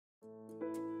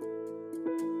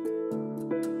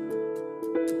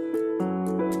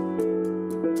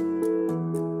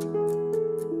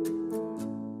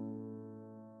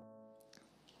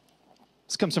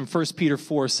comes from 1 Peter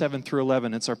 4, 7 through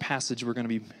 11. It's our passage we're going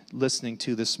to be listening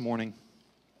to this morning.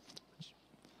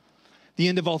 The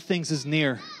end of all things is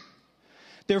near.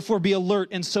 Therefore, be alert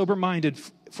and sober-minded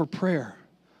for prayer.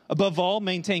 Above all,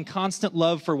 maintain constant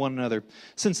love for one another,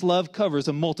 since love covers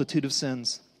a multitude of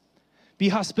sins. Be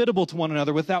hospitable to one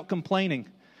another without complaining.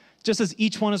 Just as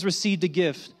each one has received a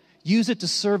gift, use it to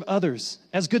serve others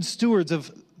as good stewards of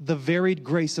the varied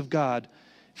grace of God.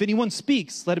 If anyone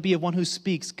speaks, let it be of one who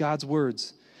speaks God's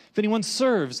words. If anyone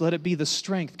serves, let it be the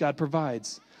strength God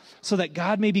provides, so that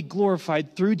God may be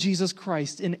glorified through Jesus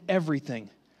Christ in everything.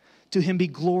 To him be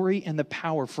glory and the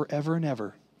power forever and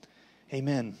ever.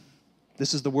 Amen.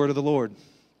 This is the word of the Lord.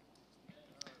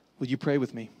 Will you pray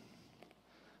with me?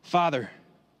 Father,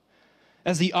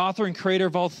 as the author and creator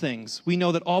of all things, we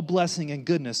know that all blessing and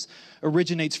goodness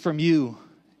originates from you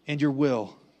and your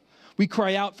will. We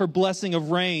cry out for blessing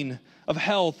of rain, of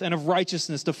health, and of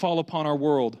righteousness to fall upon our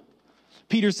world.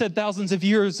 Peter said thousands of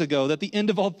years ago that the end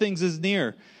of all things is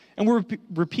near, and we're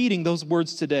repeating those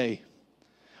words today.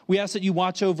 We ask that you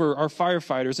watch over our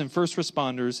firefighters and first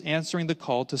responders answering the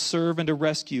call to serve and to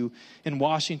rescue in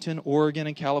Washington, Oregon,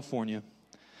 and California.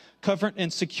 Cover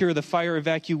and secure the fire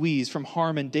evacuees from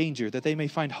harm and danger, that they may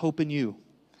find hope in you.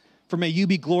 For may you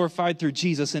be glorified through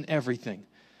Jesus in everything,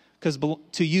 because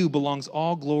to you belongs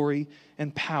all glory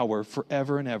and power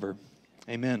forever and ever.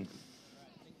 Amen.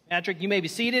 Patrick, you may be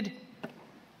seated.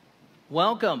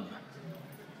 Welcome.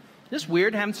 Isn't this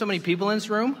weird having so many people in this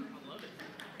room?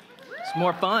 It's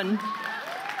more fun.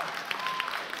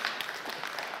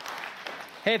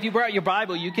 Hey, if you brought your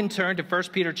Bible, you can turn to 1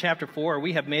 Peter chapter 4.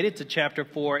 We have made it to chapter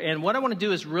 4. And what I want to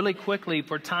do is really quickly,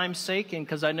 for time's sake, and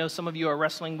because I know some of you are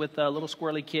wrestling with little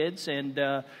squirrely kids, and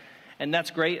that's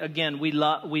great. Again, we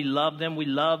love them. We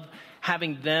love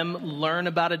having them learn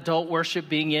about adult worship,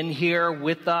 being in here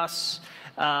with us.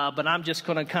 But I'm just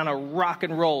going to kind of rock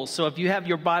and roll. So if you have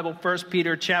your Bible, 1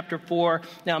 Peter chapter 4.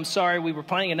 Now, I'm sorry, we were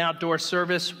planning an outdoor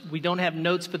service. We don't have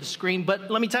notes for the screen. But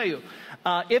let me tell you,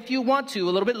 if you want to,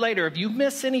 a little bit later, if you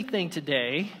miss anything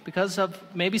today, because of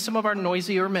maybe some of our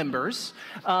noisier members,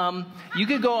 you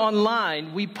could go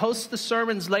online. We post the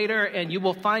sermons later, and you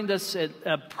will find us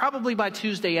at, probably by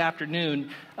Tuesday afternoon,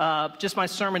 just my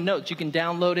sermon notes. You can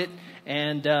download it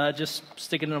and just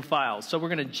stick it in a file. So we're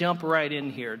going to jump right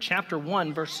in here. Chapter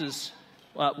 1, verses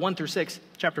 1 through 6.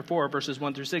 Chapter 4, verses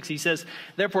 1 through 6. He says,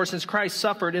 therefore, since Christ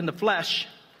suffered in the flesh,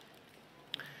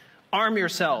 arm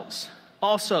yourselves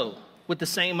also with the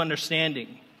same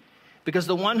understanding. Because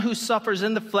the one who suffers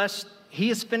in the flesh,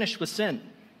 he is finished with sin,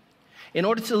 in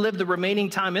order to live the remaining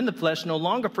time in the flesh, no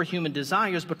longer for human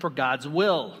desires, but for God's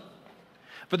will.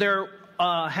 For there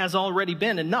has already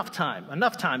been enough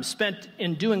time spent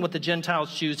in doing what the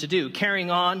Gentiles choose to do,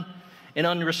 carrying on in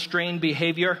unrestrained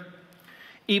behavior,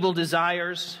 evil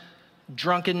desires,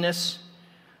 drunkenness,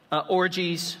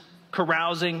 orgies,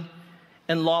 carousing,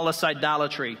 and lawless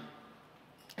idolatry.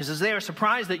 He says they are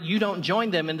surprised that you don't join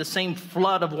them in the same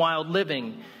flood of wild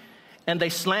living, and they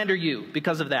slander you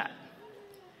because of that.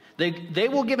 They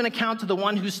will give an account to the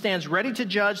one who stands ready to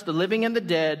judge the living and the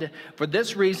dead. For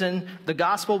this reason, the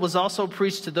gospel was also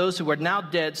preached to those who are now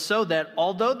dead, so that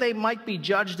although they might be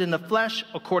judged in the flesh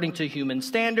according to human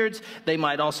standards, they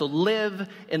might also live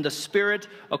in the spirit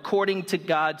according to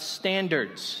God's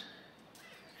standards.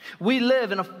 We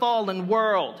live in a fallen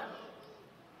world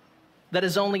that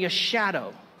is only a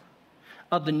shadow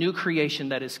of the new creation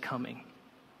that is coming.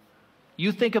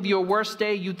 You think of your worst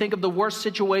day, you think of the worst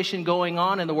situation going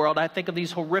on in the world. I think of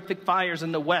these horrific fires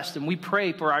in the West, and we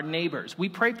pray for our neighbors. We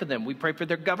pray for them. We pray for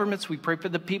their governments. We pray for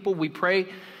the people. We pray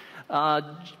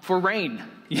for rain.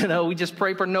 You know, we just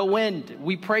pray for no wind.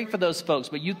 We pray for those folks.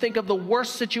 But you think of the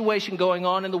worst situation going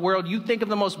on in the world. You think of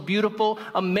the most beautiful,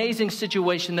 amazing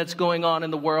situation that's going on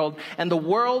in the world. And the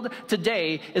world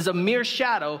today is a mere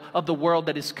shadow of the world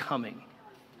that is coming,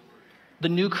 the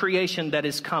new creation that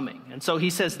is coming. And so he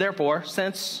says, therefore,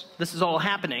 since this is all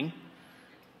happening,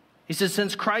 he says,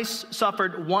 since Christ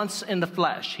suffered once in the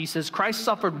flesh, he says, Christ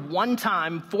suffered one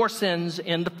time for sins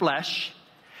in the flesh.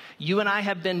 You and I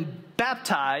have been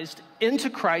baptized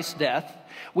into Christ's death.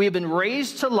 We have been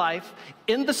raised to life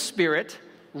in the Spirit,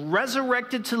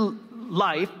 resurrected to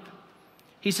life.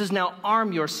 He says, now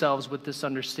arm yourselves with this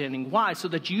understanding. Why? So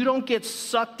that you don't get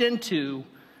sucked into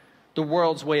the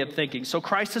world's way of thinking. So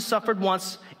Christ has suffered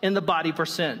once in the body for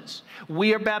sins.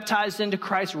 We are baptized into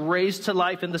Christ, raised to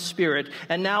life in the Spirit,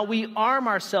 and now we arm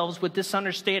ourselves with this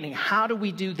understanding. How do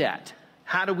we do that?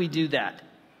 How do we do that?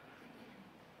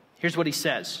 Here's what he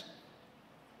says.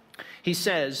 He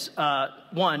says,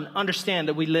 one, understand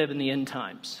that we live in the end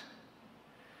times.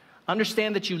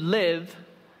 Understand that you live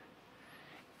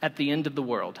at the end of the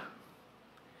world.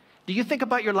 Do you think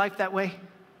about your life that way?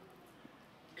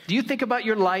 Do you think about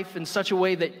your life in such a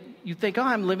way that you think, oh,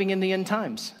 I'm living in the end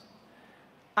times?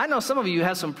 I know some of you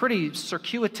have some pretty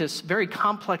circuitous, very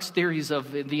complex theories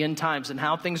of the end times and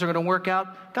how things are going to work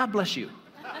out. God bless you.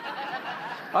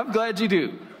 I'm glad you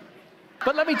do.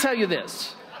 But let me tell you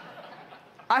this.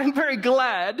 I'm very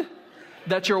glad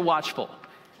that you're watchful.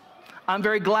 I'm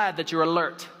very glad that you're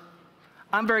alert.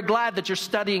 I'm very glad that you're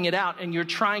studying it out and you're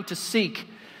trying to seek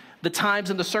the times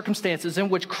and the circumstances in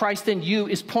which Christ in you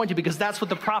is pointed, because that's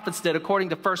what the prophets did according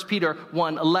to 1 Peter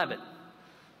 1:11.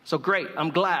 So great,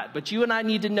 I'm glad. But you and I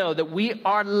need to know that we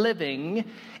are living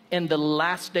in the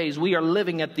last days. We are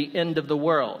living at the end of the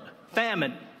world.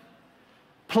 Famine,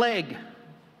 plague,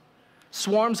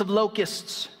 swarms of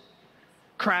locusts,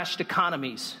 crashed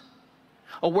economies,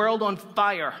 a world on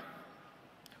fire,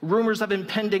 rumors of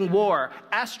impending war,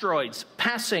 asteroids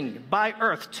passing by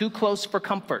Earth too close for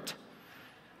comfort.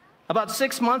 About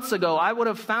 6 months ago, I would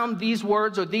have found these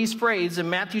words or these phrases in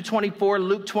Matthew 24,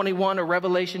 Luke 21, or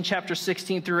Revelation chapter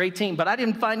 16 through 18, but I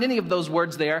didn't find any of those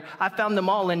words there. I found them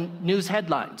all in news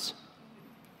headlines.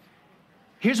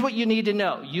 Here's what you need to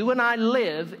know. You and I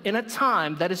live in a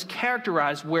time that is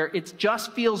characterized where it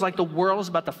just feels like the world is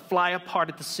about to fly apart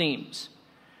at the seams.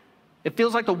 It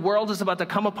feels like the world is about to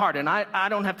come apart, and I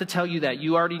don't have to tell you that.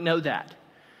 You already know that.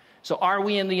 So are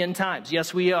we in the end times?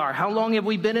 Yes, we are. How long have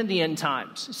we been in the end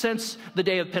times? Since the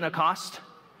day of Pentecost.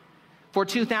 For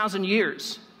 2,000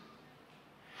 years.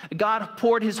 God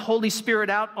poured his Holy Spirit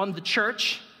out on the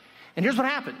church. And here's what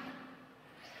happened.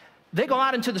 They go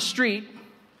out into the street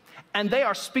and they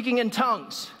are speaking in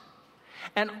tongues.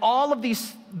 And all of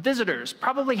these visitors,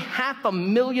 probably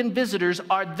 500,000 visitors,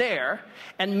 are there.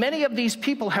 And many of these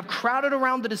people have crowded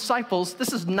around the disciples.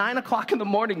 This is 9 o'clock in the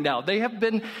morning now. They have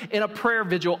been in a prayer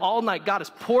vigil all night. God has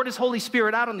poured his Holy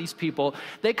Spirit out on these people.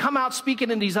 They come out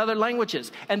speaking in these other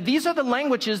languages. And these are the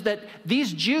languages that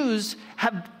these Jews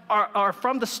are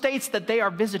from the states that they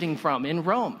are visiting from in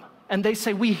Rome. And they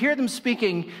say, we hear them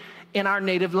speaking in our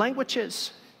native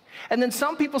languages. And then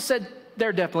some people said,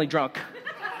 they're definitely drunk.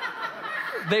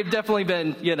 They've definitely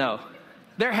been,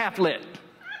 they're half lit.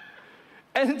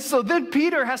 And so then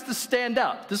Peter has to stand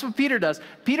up. This is what Peter does.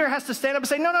 Peter has to stand up and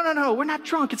say, no, we're not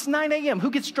drunk. It's 9 a.m.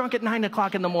 Who gets drunk at 9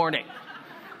 o'clock in the morning?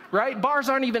 Right? Bars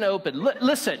aren't even open.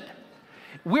 Listen,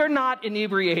 we're not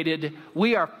inebriated.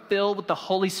 We are filled with the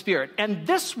Holy Spirit. And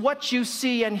this, what you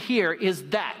see and hear, is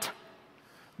that.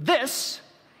 This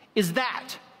is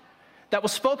that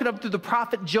was spoken of through the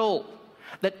prophet Joel.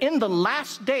 That in the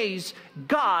last days,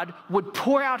 God would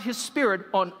pour out his Spirit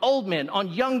on old men, on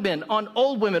young men, on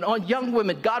old women, on young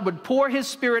women. God would pour his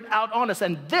Spirit out on us.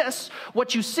 And this,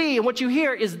 what you see and what you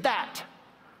hear, is that.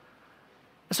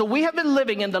 So we have been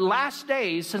living in the last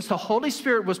days since the Holy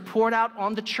Spirit was poured out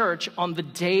on the church on the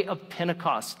day of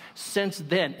Pentecost. Since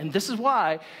then. And this is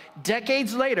why,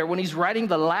 decades later, when he's writing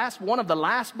one of the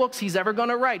last books he's ever going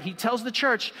to write, he tells the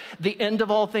church, the end of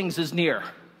all things is near.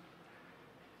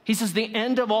 He says the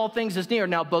end of all things is near.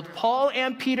 Now, both Paul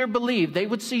and Peter believed they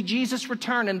would see Jesus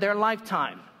return in their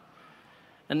lifetime.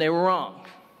 And they were wrong.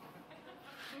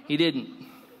 He didn't.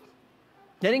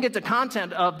 They didn't get the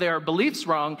content of their beliefs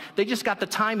wrong. They just got the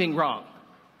timing wrong.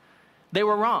 They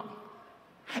were wrong.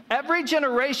 Every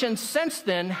generation since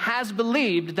then has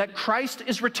believed that Christ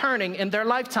is returning in their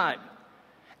lifetime.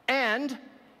 And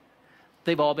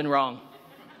they've all been wrong.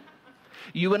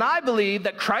 You and I believe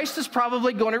that Christ is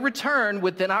probably going to return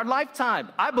within our lifetime.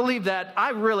 I believe that.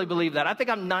 I really believe that. I think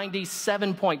I'm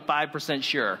 97.5%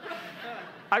 sure.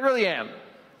 I really am.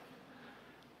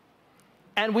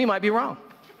 And we might be wrong.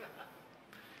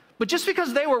 But just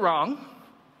because they were wrong,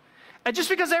 and just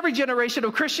because every generation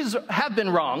of Christians have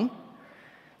been wrong,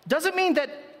 doesn't mean that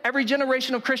every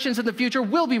generation of Christians in the future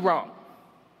will be wrong.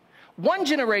 One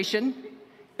generation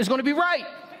is going to be right.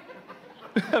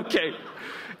 Okay.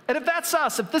 And if that's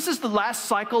us, if this is the last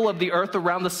cycle of the earth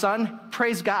around the sun,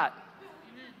 praise God.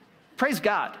 Praise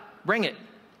God. Bring it.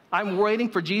 I'm waiting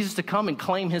for Jesus to come and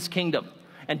claim his kingdom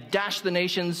and dash the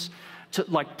nations to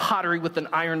like pottery with an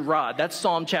iron rod. That's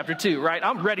Psalm chapter 2, right?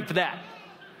 I'm ready for that.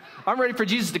 I'm ready for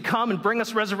Jesus to come and bring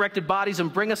us resurrected bodies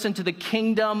and bring us into the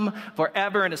kingdom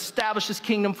forever and establish his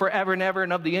kingdom forever and ever,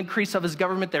 and of the increase of his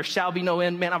government there shall be no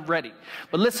end. Man, I'm ready.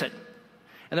 But listen.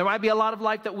 And there might be a lot of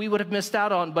life that we would have missed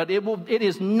out on, but it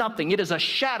is nothing. It is a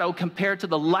shadow compared to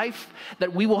the life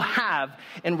that we will have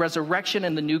in resurrection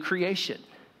and the new creation.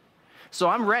 So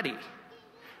I'm ready,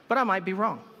 but I might be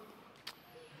wrong.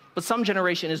 But some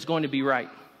generation is going to be right.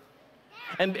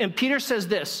 And Peter says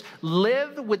this,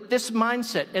 live with this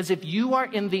mindset as if you are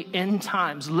in the end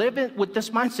times. Live with this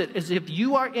mindset as if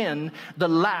you are in the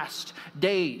last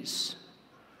days.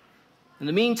 In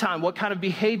the meantime, what kind of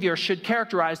behavior should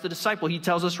characterize the disciple? He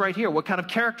tells us right here. What kind of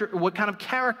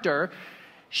character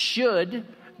should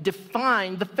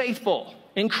define the faithful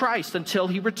in Christ until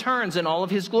he returns in all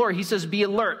of his glory? He says, be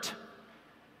alert.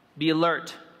 Be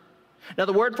alert. Now,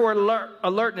 the word for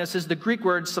alertness is the Greek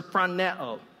word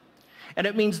sophroneo, and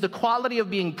it means the quality of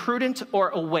being prudent or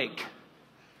awake.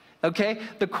 Okay?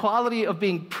 The quality of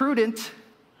being prudent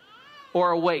or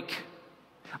awake.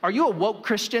 Are you a woke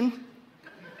Christian?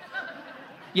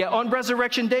 Yeah, on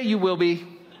Resurrection Day you will be.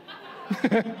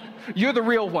 You're the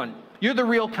real one. You're the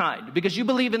real kind because you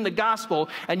believe in the gospel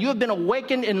and you have been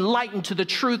awakened, enlightened to the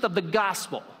truth of the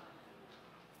gospel.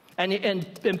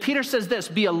 And Peter says this,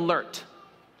 be alert.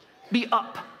 Be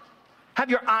up. Have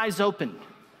your eyes open.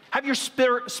 Have your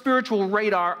spiritual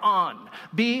radar on.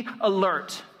 Be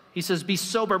alert. He says, be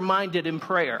sober-minded in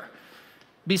prayer.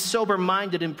 Be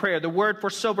sober-minded in prayer. The word for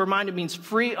sober-minded means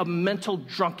free of mental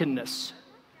drunkenness.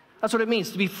 That's what it means,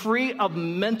 to be free of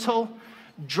mental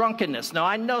drunkenness. Now,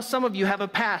 I know some of you have a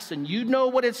past, and you know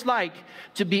what it's like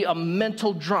to be a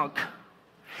mental drunk.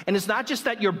 And it's not just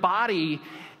that your body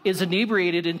is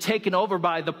inebriated and taken over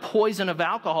by the poison of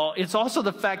alcohol. It's also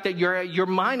the fact that your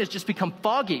mind has just become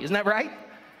foggy. Isn't that right?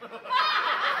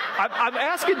 I'm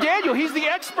asking Daniel. He's the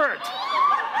expert.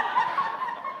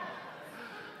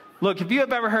 Look, if you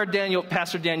have ever heard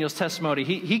Pastor Daniel's testimony,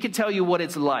 he could tell you what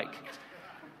it's like.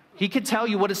 He could tell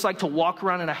you what it's like to walk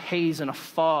around in a haze and a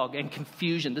fog and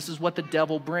confusion. This is what the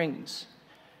devil brings.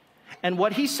 And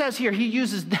what he says here, he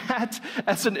uses that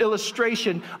as an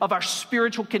illustration of our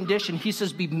spiritual condition. He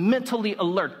says, be mentally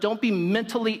alert. Don't be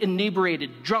mentally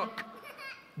inebriated, drunk.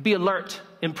 Be alert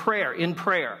in prayer,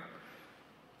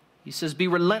 He says, be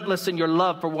relentless in your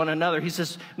love for one another. He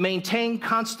says, maintain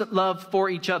constant love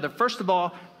for each other. First of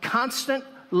all, constant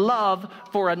love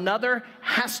for another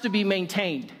has to be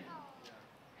maintained.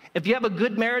 If you have a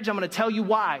good marriage, I'm going to tell you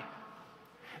why.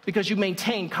 Because you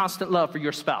maintain constant love for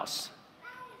your spouse.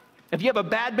 If you have a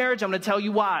bad marriage, I'm going to tell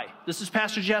you why. This is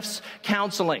Pastor Jeff's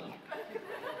counseling.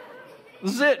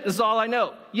 This is it. This is all I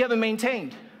know. You haven't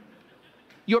maintained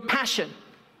your passion.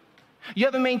 You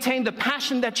haven't maintained the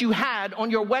passion that you had on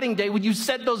your wedding day when you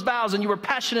said those vows and you were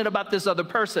passionate about this other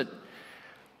person.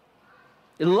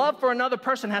 Love for another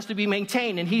person has to be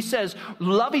maintained. And he says,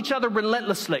 love each other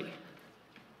relentlessly.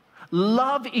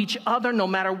 Love each other no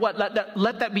matter what.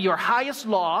 Let that be your highest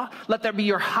law. Let that be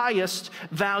your highest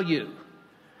value.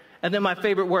 And then my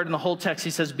favorite word in the whole text,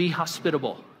 he says, be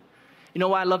hospitable. You know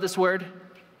why I love this word?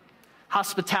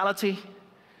 Hospitality.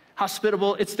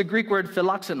 Hospitable. It's the Greek word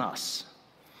philoxenos.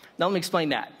 Now let me explain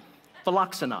that.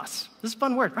 Philoxenos. This is a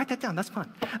fun word. Write that down. That's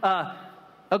fun.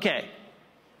 Okay.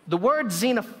 The word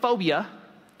xenophobia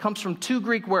comes from two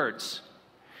Greek words.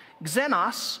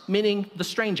 Xenos, meaning the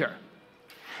stranger.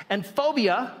 And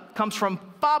phobia comes from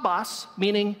phobos,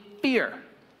 meaning fear.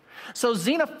 So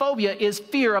xenophobia is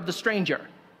fear of the stranger,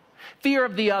 fear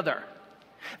of the other,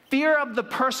 fear of the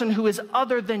person who is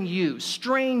other than you,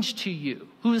 strange to you,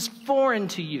 who is foreign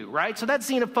to you, right? So that's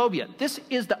xenophobia. This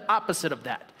is the opposite of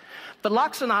that.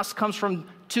 Philoxenos comes from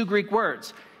two Greek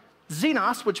words.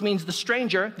 Xenos, which means the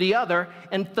stranger, the other,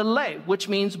 and phile, which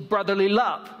means brotherly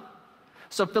love.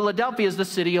 So Philadelphia is the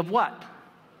city of what?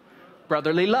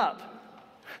 Brotherly love.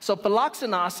 So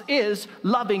philoxenos is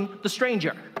loving the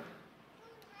stranger.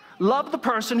 Love the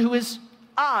person who is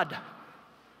odd.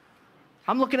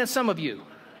 I'm looking at some of you.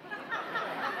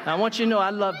 I want you to know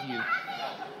I love you.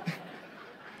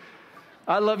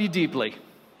 I love you deeply.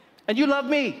 And you love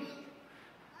me.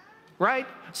 Right?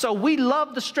 So we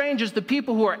love the strangers, the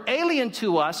people who are alien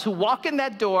to us, who walk in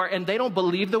that door and they don't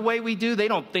believe the way we do. They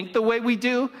don't think the way we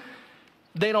do.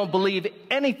 They don't believe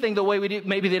anything the way we do.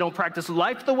 Maybe they don't practice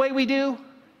life the way we do.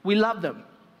 We love them.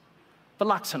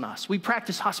 Philoxenos. We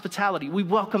practice hospitality. We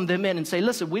welcome them in and say,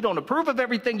 listen, we don't approve of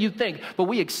everything you think, but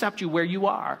we accept you where you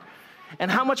are.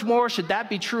 And how much more should that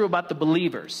be true about the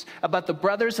believers, about the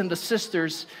brothers and the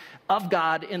sisters of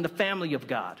God in the family of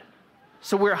God?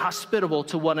 So we're hospitable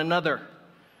to one another.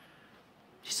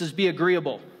 He says, be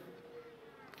agreeable.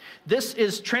 This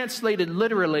is translated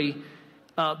literally,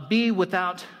 be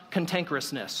without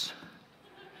cantankerousness.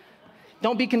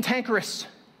 Don't be cantankerous.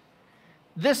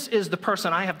 This is the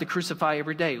person I have to crucify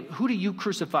every day. Who do you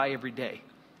crucify every day?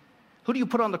 Who do you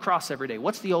put on the cross every day?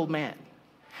 What's the old man?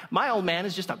 My old man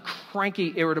is just a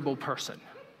cranky, irritable person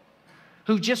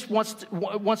who just wants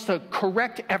to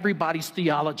correct everybody's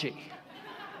theology.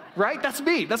 Right? That's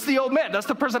me. That's the old man. That's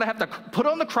the person I have to put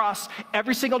on the cross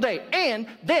every single day. And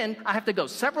then I have to go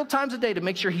several times a day to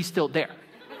make sure he's still there.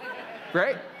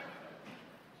 Right?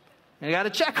 And I got to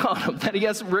check on him that he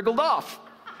hasn't wriggled off.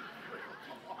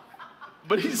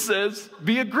 But he says,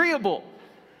 be agreeable.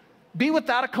 Be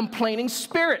without a complaining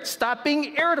spirit. Stop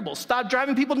being irritable. Stop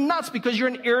driving people nuts because you're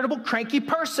an irritable, cranky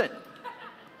person.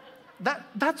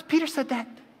 That's Peter said that.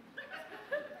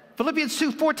 Philippians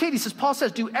 2:14, he says, Paul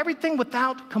says, do everything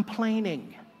without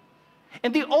complaining.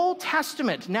 In the Old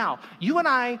Testament, now, you and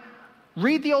I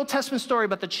read the Old Testament story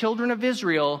about the children of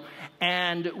Israel,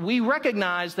 and we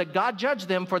recognize that God judged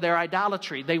them for their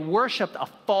idolatry. They worshiped a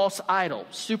false idol.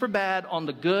 Super bad on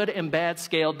the good and bad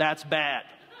scale, that's bad.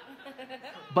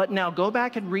 But now go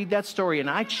back and read that story, and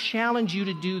I challenge you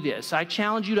to do this. I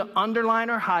challenge you to underline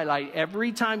or highlight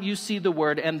every time you see the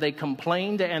word, and they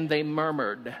complained and they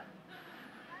murmured.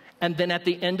 And then at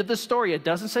the end of the story, it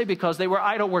doesn't say because they were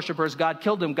idol worshipers, God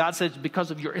killed them. God says because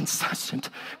of your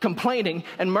incessant complaining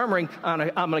and murmuring,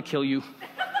 I'm going to kill you.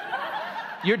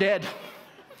 You're dead.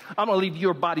 I'm going to leave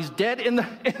your bodies dead in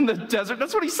the desert.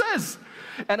 That's what he says.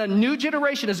 And a new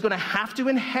generation is going to have to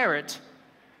inherit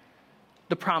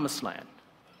the promised land.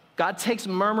 God takes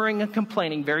murmuring and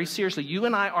complaining very seriously. You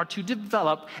and I are to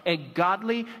develop a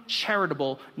godly,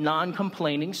 charitable,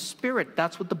 non-complaining spirit.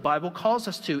 That's what the Bible calls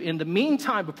us to. In the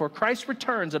meantime, before Christ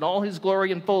returns in all his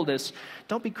glory and fullness,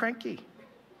 don't be cranky.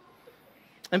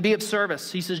 And be of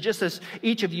service. He says, just as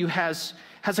each of you has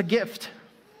a gift.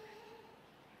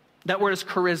 That word is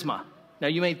charisma. Now,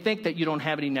 you may think that you don't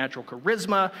have any natural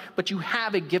charisma, but you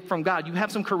have a gift from God. You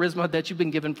have some charisma that you've been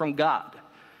given from God.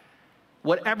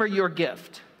 Whatever your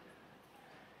gift.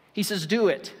 He says, do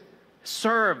it.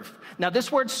 Serve. Now, this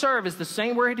word serve is the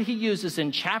same word he uses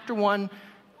in chapter 1,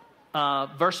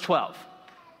 verse 12.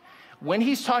 When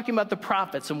he's talking about the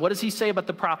prophets, and what does he say about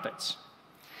the prophets?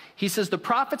 He says, the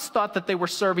prophets thought that they were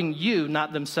serving you,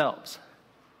 not themselves.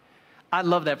 I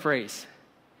love that phrase.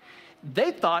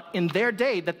 They thought in their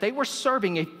day that they were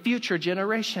serving a future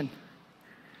generation.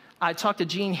 I talked to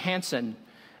Gene Hansen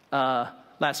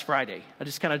last Friday. I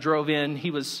just kind of drove in.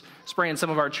 He was spraying some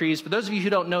of our trees. For those of you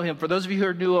who don't know him, for those of you who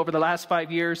are new over the last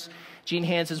 5 years, Gene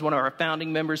Hansen is one of our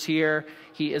founding members here.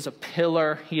 He is a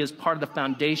pillar. He is part of the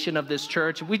foundation of this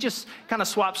church. We just kind of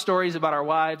swapped stories about our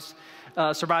wives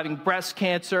surviving breast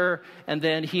cancer, and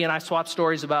then he and I swapped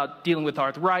stories about dealing with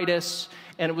arthritis,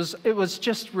 and it was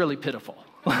just really pitiful,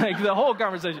 like the whole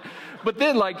conversation. But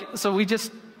then, so we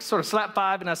just sort of slapped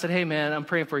five, and I said, hey, man, I'm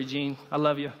praying for you, Gene. I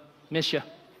love you. Miss you.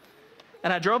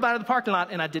 And I drove out of the parking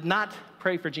lot, and I did not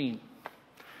pray for Gene.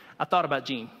 I thought about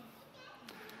Gene.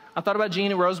 I thought about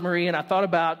Gene and Rosemary, and I thought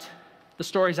about the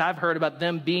stories I've heard about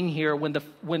them being here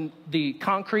when the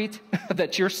concrete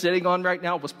that you're sitting on right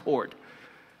now was poured.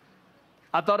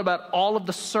 I thought about all of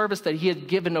the service that he had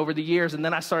given over the years, and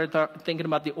then I started thinking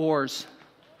about the Orrs,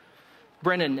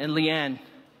 Brennan and Leanne.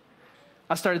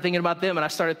 I started thinking about them, and I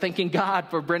started thanking God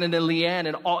for Brennan and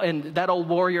Leanne, and that old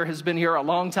warrior has been here a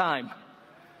long time.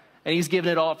 And he's given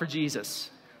it all for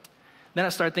Jesus. Then I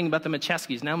started thinking about the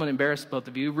McCheskys. Now I'm going to embarrass both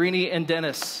of you. Renee and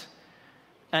Dennis.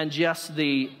 And just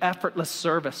the effortless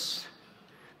service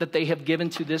that they have given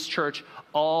to this church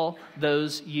all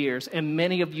those years. And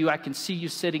many of you, I can see you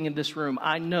sitting in this room.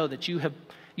 I know that you have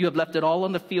left it all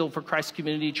on the field for Christ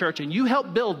Community Church. And you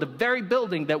helped build the very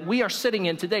building that we are sitting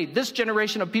in today. This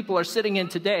generation of people are sitting in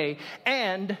today.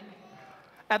 And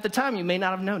at the time, you may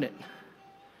not have known it.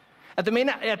 At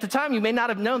the time, you may not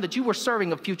have known that you were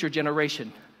serving a future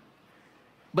generation.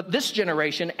 But this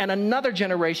generation and another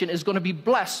generation is going to be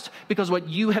blessed because of what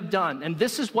you have done. And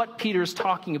this is what Peter's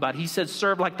talking about. He said,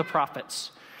 serve like the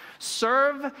prophets.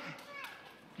 Serve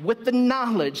with the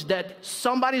knowledge that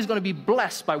somebody's going to be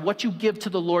blessed by what you give to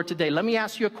the Lord today. Let me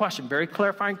ask you a question, very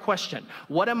clarifying question.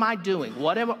 What am I doing?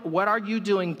 What are you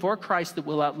doing for Christ that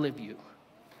will outlive you?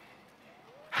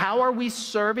 How are we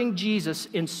serving Jesus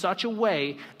in such a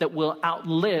way that will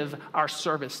outlive our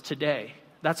service today?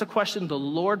 That's a question the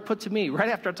Lord put to me right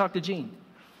after I talked to Gene.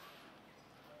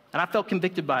 And I felt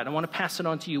convicted by it. I want to pass it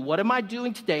on to you. What am I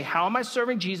doing today? How am I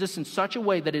serving Jesus in such a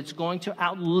way that it's going to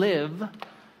outlive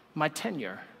my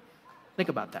tenure? Think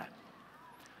about that.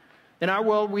 In our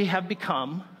world, we have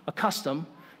become accustomed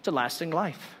to lasting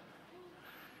life.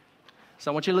 So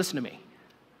I want you to listen to me.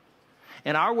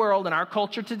 In our world, in our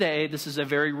culture today, this is a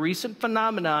very recent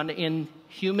phenomenon in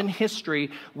human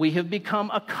history. We have become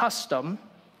accustomed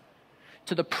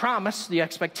to the promise, the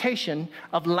expectation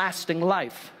of lasting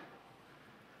life.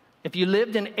 If you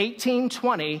lived in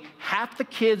 1820, half the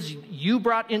kids you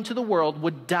brought into the world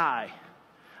would die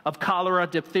of cholera,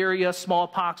 diphtheria,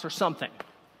 smallpox, or something.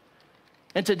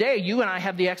 And today, you and I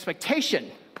have the expectation,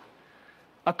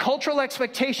 a cultural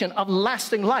expectation of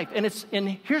lasting life.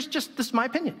 And here's just, this is my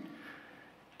opinion.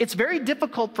 It's very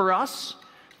difficult for us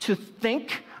to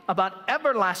think about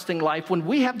everlasting life when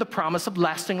we have the promise of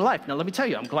lasting life. Now, let me tell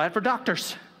you, I'm glad for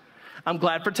doctors. I'm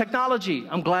glad for technology.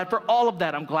 I'm glad for all of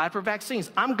that. I'm glad for vaccines.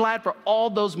 I'm glad for all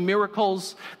those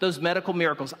miracles, those medical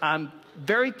miracles. I'm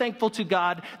very thankful to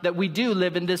God that we do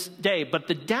live in this day. But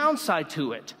the downside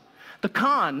to it, the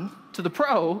con to the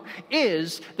pro,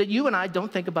 is that you and I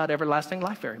don't think about everlasting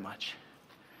life very much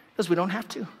because we don't have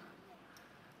to.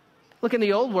 Look, in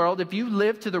the old world, if you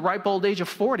lived to the ripe old age of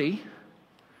 40,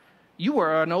 you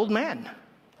were an old man.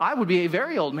 I would be a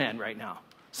very old man right now.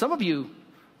 Some of you,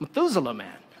 Methuselah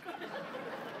man.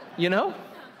 You know?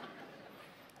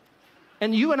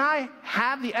 And you and I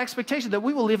have the expectation that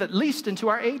we will live at least into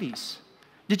our 80s.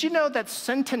 Did you know that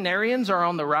centenarians are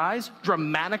on the rise,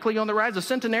 dramatically on the rise? A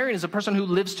centenarian is a person who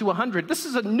lives to 100. This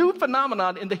is a new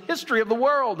phenomenon in the history of the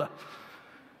world.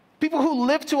 People who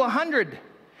live to 100.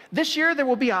 This year, there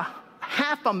will be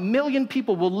 500,000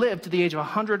 people will live to the age of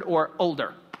 100 or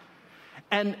older.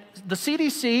 And the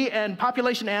CDC and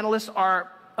population analysts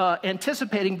are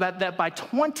anticipating that by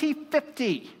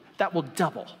 2050, that will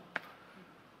double.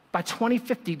 By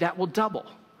 2050, that will double.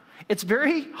 It's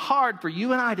very hard for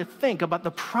you and I to think about the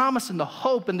promise and the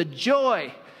hope and the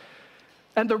joy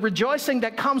and the rejoicing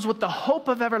that comes with the hope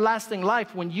of everlasting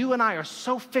life when you and I are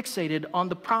so fixated on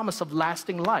the promise of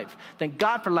lasting life. Thank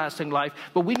God for lasting life,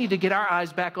 but we need to get our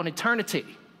eyes back on eternity.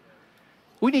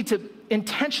 We need to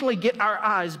intentionally get our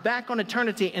eyes back on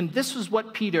eternity, and this is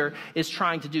what Peter is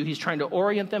trying to do. He's trying to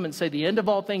orient them and say the end of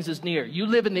all things is near. You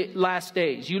live in the last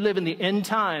days. You live in the end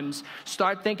times.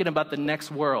 Start thinking about the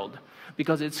next world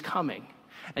because it's coming,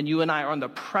 and you and I are on the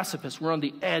precipice. We're on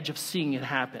the edge of seeing it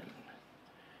happen.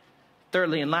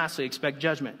 Thirdly and lastly, expect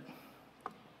judgment.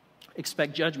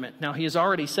 Expect judgment. Now, he has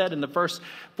already said in the first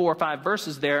 4 or 5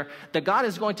 verses there that God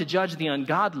is going to judge the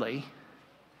ungodly.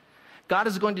 God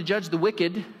is going to judge the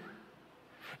wicked.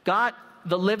 God,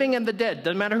 the living and the dead,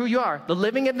 doesn't matter who you are, the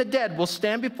living and the dead will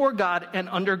stand before God and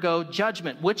undergo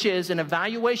judgment, which is an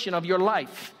evaluation of your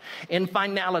life in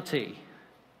finality.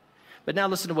 But now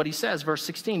listen to what he says, verse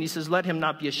 16. He says, let him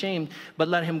not be ashamed, but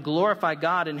let him glorify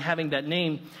God in having that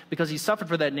name, because he suffered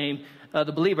for that name, the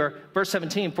believer. Verse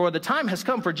 17, for the time has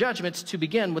come for judgments to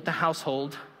begin with the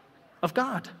household of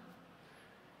God.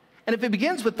 And if it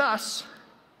begins with us,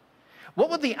 what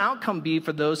would the outcome be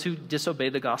for those who disobey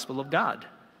the gospel of God?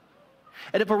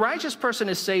 And if a righteous person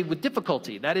is saved with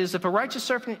difficulty, that is, if a righteous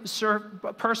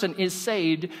person is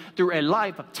saved through a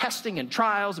life of testing and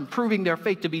trials and proving their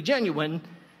faith to be genuine,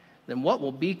 then what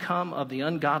will become of the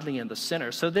ungodly and the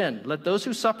sinner? So then, let those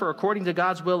who suffer according to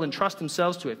God's will entrust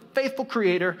themselves to a faithful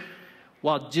Creator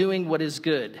while doing what is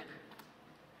good.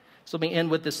 So let me end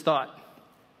with this thought.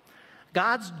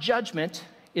 God's judgment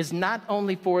is not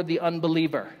only for the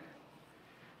unbeliever.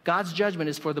 God's judgment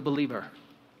is for the believer.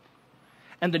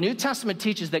 And the New Testament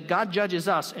teaches that God judges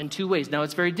us in 2 ways. Now,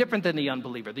 it's very different than the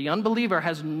unbeliever. The unbeliever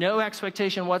has no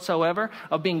expectation whatsoever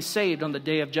of being saved on the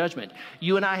day of judgment.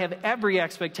 You and I have every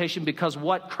expectation because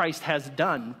what Christ has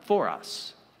done for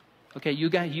us. Okay,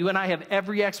 you and I have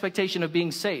every expectation of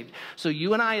being saved. So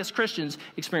you and I as Christians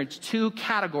experience two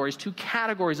categories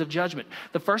of judgment.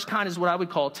 The first kind is what I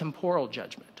would call temporal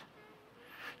judgment.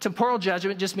 Temporal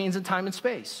judgment just means in time and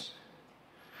space.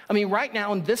 I mean, right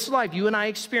now in this life, you and I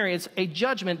experience a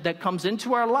judgment that comes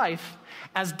into our life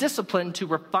as discipline to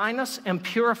refine us and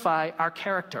purify our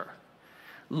character.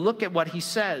 Look at what he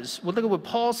says. Well, look at what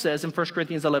Paul says in 1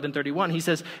 Corinthians 11:31. He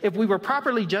says, if we were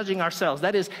properly judging ourselves,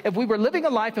 that is, if we were living a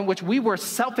life in which we were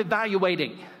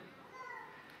self-evaluating,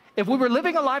 if we were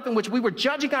living a life in which we were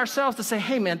judging ourselves to say,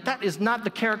 hey man, that is not the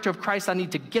character of Christ, I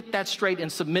need to get that straight and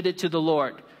submit it to the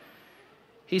Lord.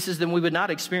 He says, then we would not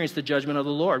experience the judgment of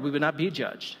the Lord. We would not be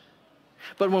judged.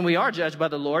 But when we are judged by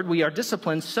the Lord, we are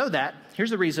disciplined so that, here's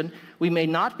the reason, we may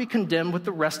not be condemned with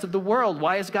the rest of the world.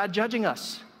 Why is God judging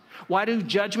us? Why do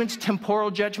judgments,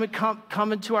 temporal judgment,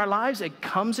 come into our lives? It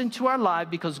comes into our life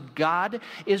because God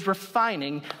is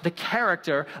refining the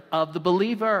character of the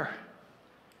believer.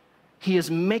 He is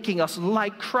making us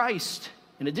like Christ.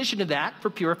 In addition to that, for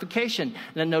purification.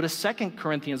 And then notice 2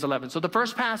 Corinthians 11. So the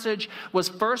first passage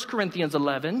was 1 Corinthians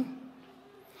 11.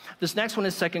 This next one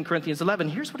is 2 Corinthians 11.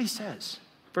 Here's what he says,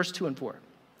 verse 2 and 4.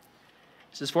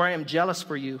 He says, for I am jealous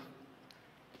for you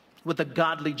with a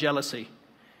godly jealousy,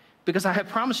 because I have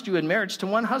promised you in marriage to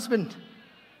one husband,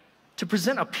 to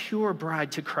present a pure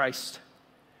bride to Christ.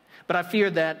 But I fear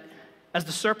that as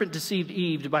the serpent deceived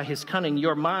Eve by his cunning,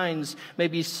 your minds may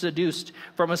be seduced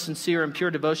from a sincere and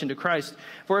pure devotion to Christ.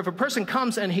 For if a person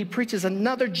comes and he preaches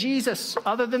another Jesus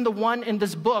other than the one in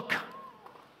this book,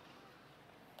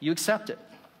 you accept it.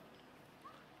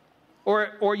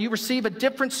 Or you receive a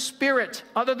different spirit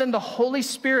other than the Holy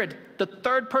Spirit, the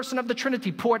third person of the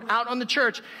Trinity poured out on the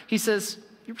church. He says,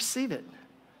 you receive it.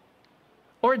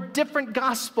 Or a different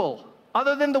gospel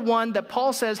other than the one that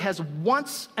Paul says has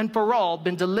once and for all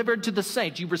been delivered to the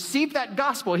saints. You receive that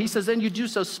gospel, he says, and you do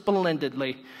so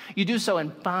splendidly. You do so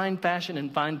in fine fashion, in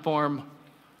fine form.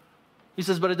 He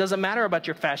says, but it doesn't matter about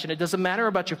your fashion. It doesn't matter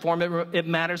about your form. It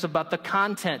matters about the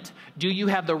content. Do you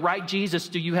have the right Jesus?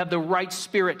 Do you have the right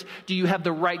spirit? Do you have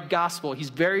the right gospel? He's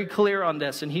very clear on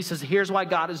this. And he says, here's why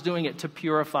God is doing it, to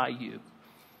purify you.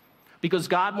 Because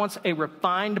God wants a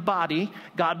refined body.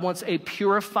 God wants a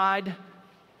purified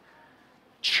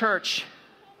church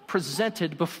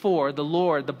presented before the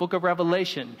Lord. The book of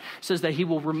Revelation says that he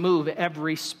will remove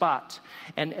every spot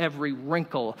and every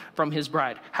wrinkle from his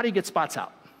bride. How do you get spots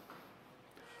out?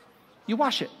 You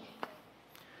wash it.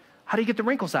 How do you get the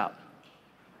wrinkles out?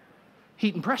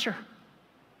 Heat and pressure.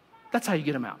 That's how you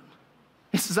get them out.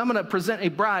 He says, I'm going to present a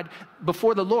bride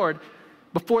before the Lord,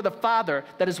 before the Father,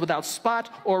 that is without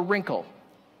spot or wrinkle.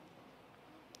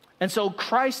 And so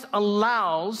Christ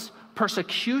allows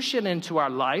persecution into our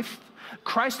life.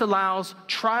 Christ allows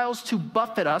trials to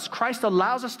buffet us. Christ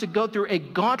allows us to go through a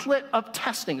gauntlet of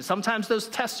testing. Sometimes those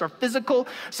tests are physical.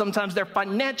 Sometimes they're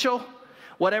financial.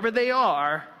 Whatever they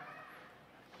are,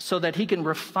 so that he can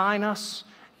refine us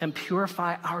and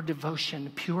purify our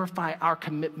devotion, purify our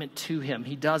commitment to him.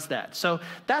 He does that. So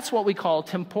that's what we call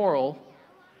temporal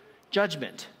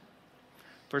judgment.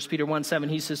 1 Peter 1:7,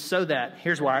 he says,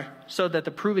 here's why, so that the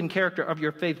proven character of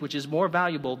your faith, which is more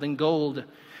valuable than gold,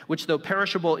 which though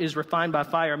perishable is refined by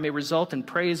fire, may result in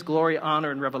praise, glory,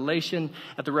 honor, and revelation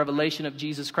at the revelation of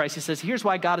Jesus Christ. He says, here's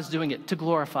why God is doing it, to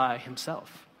glorify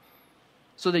himself.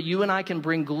 So that you and I can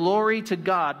bring glory to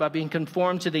God by being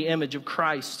conformed to the image of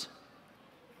Christ.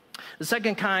 The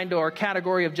second kind or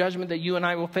category of judgment that you and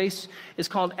I will face is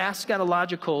called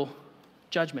eschatological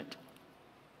judgment.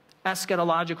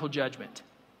 Eschatological judgment.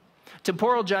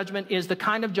 Temporal judgment is the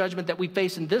kind of judgment that we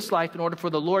face in this life in order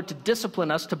for the Lord to discipline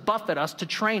us, to buffet us, to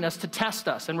train us, to test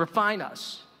us, and refine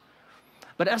us.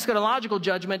 But eschatological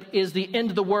judgment is the end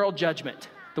of the world judgment.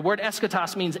 The word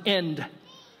eschatos means end.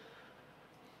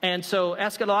 And so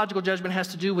eschatological judgment has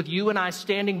to do with you and I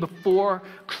standing before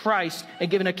Christ and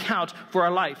giving account for our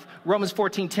life. Romans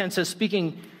 14:10 says,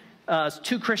 speaking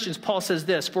to Christians, Paul says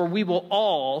this, for we will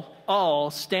all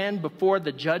stand before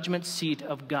the judgment seat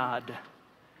of God.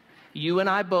 You and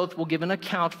I both will give an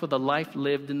account for the life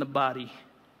lived in the body.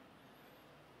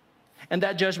 And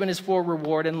that judgment is for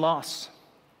reward and loss.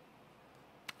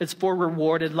 It's for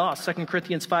reward and loss. 2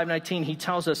 Corinthians 5:19, he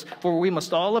tells us, for we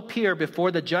must all appear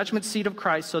before the judgment seat of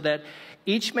Christ so that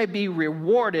each may be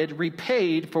rewarded,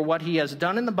 repaid for what he has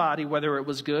done in the body, whether it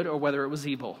was good or whether it was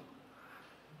evil.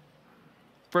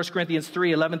 1 Corinthians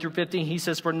 3:11-15, he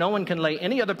says, for no one can lay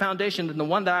any other foundation than the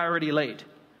one that I already laid.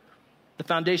 The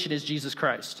foundation is Jesus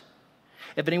Christ.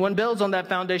 If anyone builds on that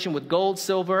foundation with gold,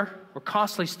 silver, or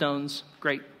costly stones,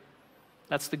 great.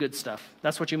 That's the good stuff.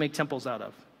 That's what you make temples out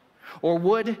of. Or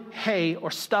wood, hay,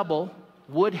 or stubble,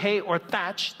 wood, hay, or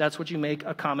thatch, that's what you make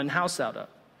a common house out of.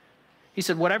 He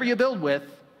said, whatever you build with,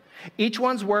 each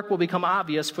one's work will become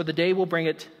obvious, for the day will bring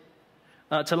it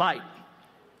to light,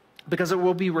 because it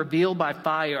will be revealed by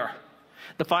fire.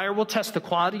 The fire will test the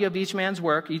quality of each one's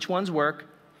work.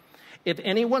 If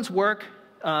anyone's work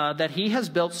that he has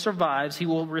built survives, he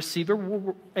will receive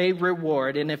a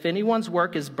reward. And if anyone's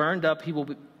work is burned up, he will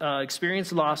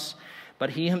experience loss, but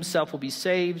he himself will be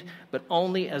saved, but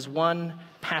only as one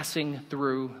passing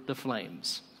through the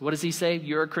flames. What does he say?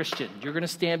 You're a Christian. You're going to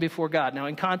stand before God. Now,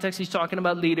 in context, he's talking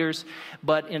about leaders,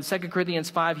 but in 2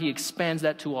 Corinthians 5, he expands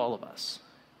that to all of us.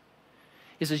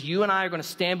 He says, you and I are going to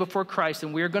stand before Christ,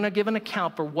 and we're going to give an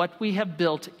account for what we have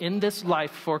built in this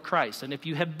life for Christ. And if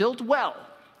you have built well,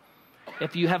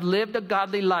 if you have lived a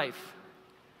godly life,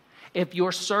 if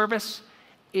your service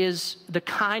is the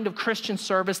kind of Christian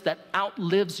service that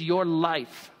outlives your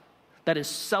life, that is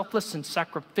selfless and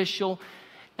sacrificial,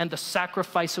 and the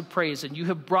sacrifice of praise, and you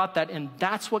have brought that, and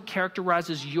that's what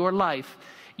characterizes your life,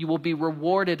 you will be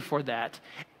rewarded for that.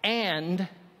 And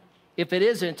if it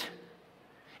isn't,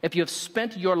 if you have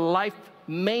spent your life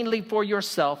mainly for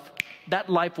yourself, that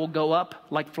life will go up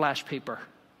like flash paper.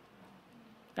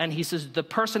 And he says the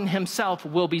person himself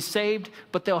will be saved,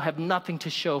 but they'll have nothing to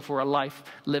show for a life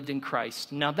lived in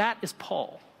Christ. Now that is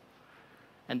Paul,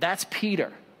 and that's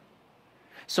Peter.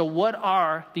 So what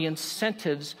are the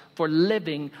incentives for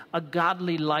living a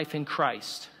godly life in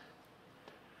Christ?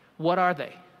 What are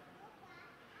they?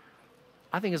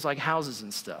 I think it's like houses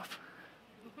and stuff.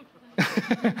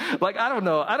 Like, I don't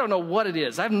know what it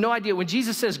is. I have no idea. When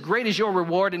Jesus says, great is your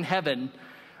reward in heaven,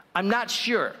 I'm not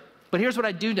sure. But here's what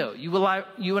I do know. You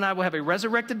and I will have a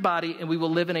resurrected body, and we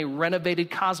will live in a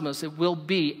renovated cosmos. It will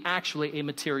be actually a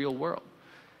material world.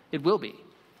 It will be.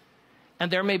 And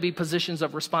there may be positions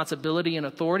of responsibility and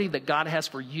authority that God has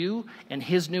for you and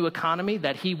his new economy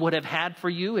that he would have had for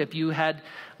you if you had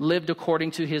lived according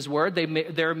to his word.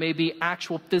 There may be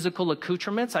actual physical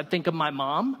accoutrements. I think of my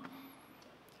mom.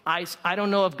 I don't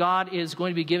know if God is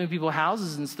going to be giving people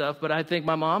houses and stuff, but I think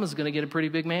my mom is going to get a pretty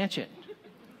big mansion.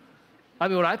 I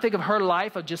mean, when I think of her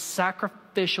life of just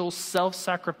sacrificial,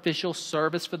 self-sacrificial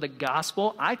service for the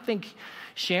gospel, I think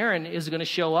Sharon is going to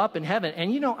show up in heaven.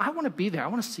 And, you know, I want to be there. I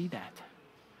want to see that.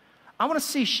 I want to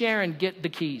see Sharon get the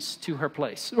keys to her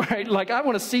place, right? Like, I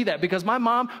want to see that because my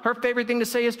mom, her favorite thing to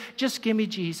say is, just give me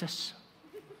Jesus.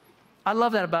 I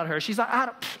love that about her. She's like,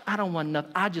 I don't want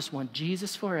nothing. I just want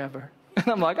Jesus forever. And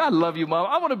I'm like, I love you, Mom.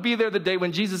 I want to be there the day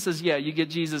when Jesus says, yeah, you get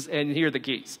Jesus and here are the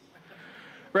keys.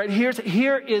 Right?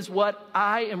 Here is what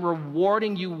I am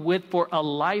rewarding you with for a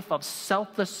life of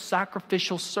selfless,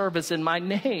 sacrificial service in my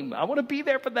name. I want to be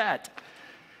there for that.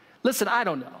 Listen, I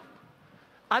don't know.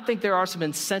 I think there are some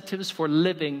incentives for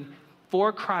living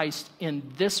for Christ in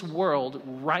this world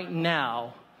right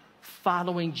now,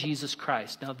 following Jesus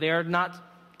Christ. Now, they're not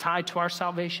tied to our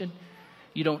salvation.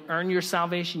 You don't earn your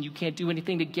salvation. You can't do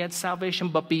anything to get salvation.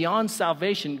 But beyond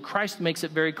salvation, Christ makes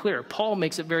it very clear. Paul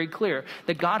makes it very clear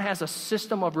that God has a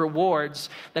system of rewards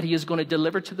that he is going to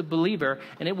deliver to the believer,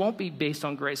 and it won't be based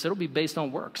on grace. It'll be based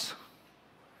on works.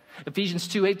 Ephesians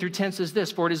 2:8-10 says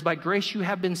this, for it is by grace you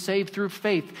have been saved through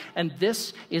faith, and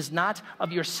this is not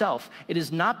of yourself. It is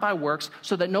not by works,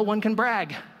 so that no one can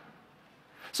brag.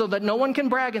 So that no one can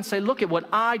brag and say, look at what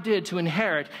I did to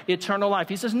inherit eternal life.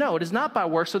 He says, no, it is not by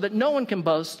works, so that no one can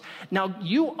boast. Now,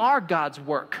 you are God's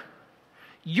work.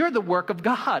 You're the work of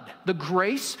God. The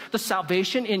grace, the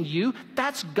salvation in you,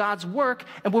 that's God's work,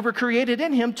 and we were created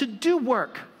in him to do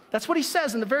work. That's what he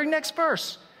says in the very next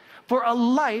verse. For a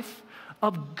life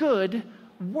of good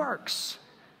works.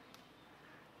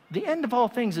 The end of all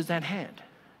things is at hand.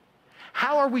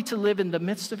 How are we to live in the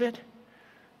midst of it?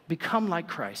 Become like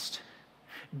Christ.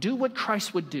 Do what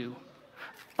Christ would do.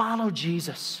 Follow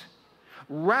Jesus.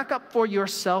 Rack up for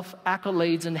yourself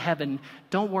accolades in heaven.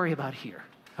 Don't worry about here,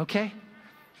 okay?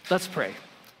 Let's pray.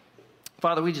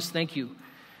 Father, we just thank you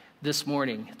this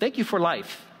morning. Thank you for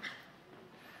life.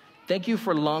 Thank you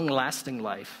for long-lasting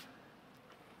life.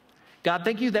 God,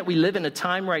 thank you that we live in a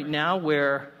time right now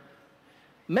where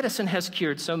medicine has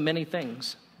cured so many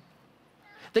things.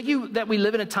 Thank you that we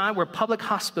live in a time where public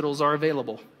hospitals are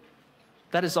available.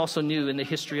 That is also new in the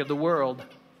history of the world.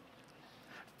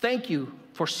 Thank you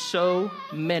for so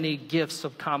many gifts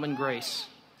of common grace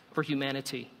for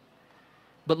humanity.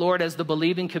 But Lord, as the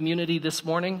believing community this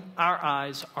morning, our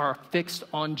eyes are fixed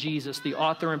on Jesus, the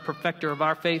author and perfecter of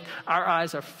our faith. Our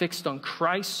eyes are fixed on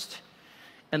Christ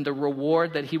and the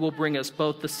reward that he will bring us,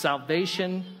 both the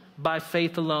salvation by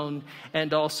faith alone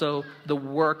and also the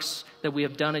works that we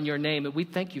have done in your name. And we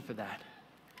thank you for that.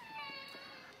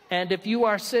 And if you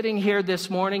are sitting here this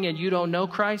morning and you don't know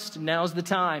Christ, now's the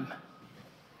time.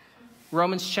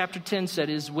 Romans chapter 10 said,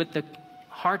 it is with the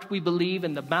heart we believe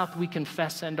and the mouth we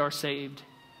confess and are saved.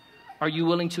 Are you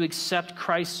willing to accept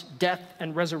Christ's death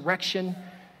and resurrection?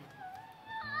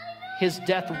 His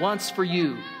death once for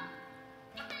you.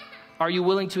 Are you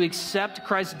willing to accept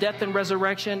Christ's death and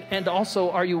resurrection? And also,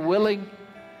 are you willing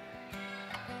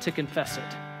to confess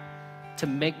it? To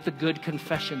make the good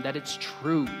confession that it's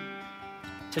true?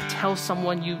 To tell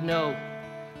someone you know,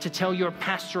 to tell your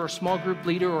pastor or small group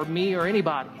leader or me or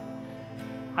anybody,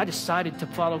 I decided to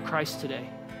follow Christ today.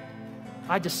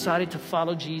 I decided to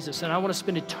follow Jesus, and I want to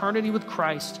spend eternity with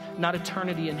Christ, not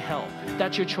eternity in hell.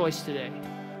 That's your choice today.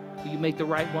 Will you make the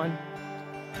right one?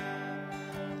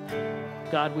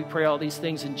 God, we pray all these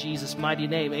things in Jesus' mighty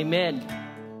name. Amen.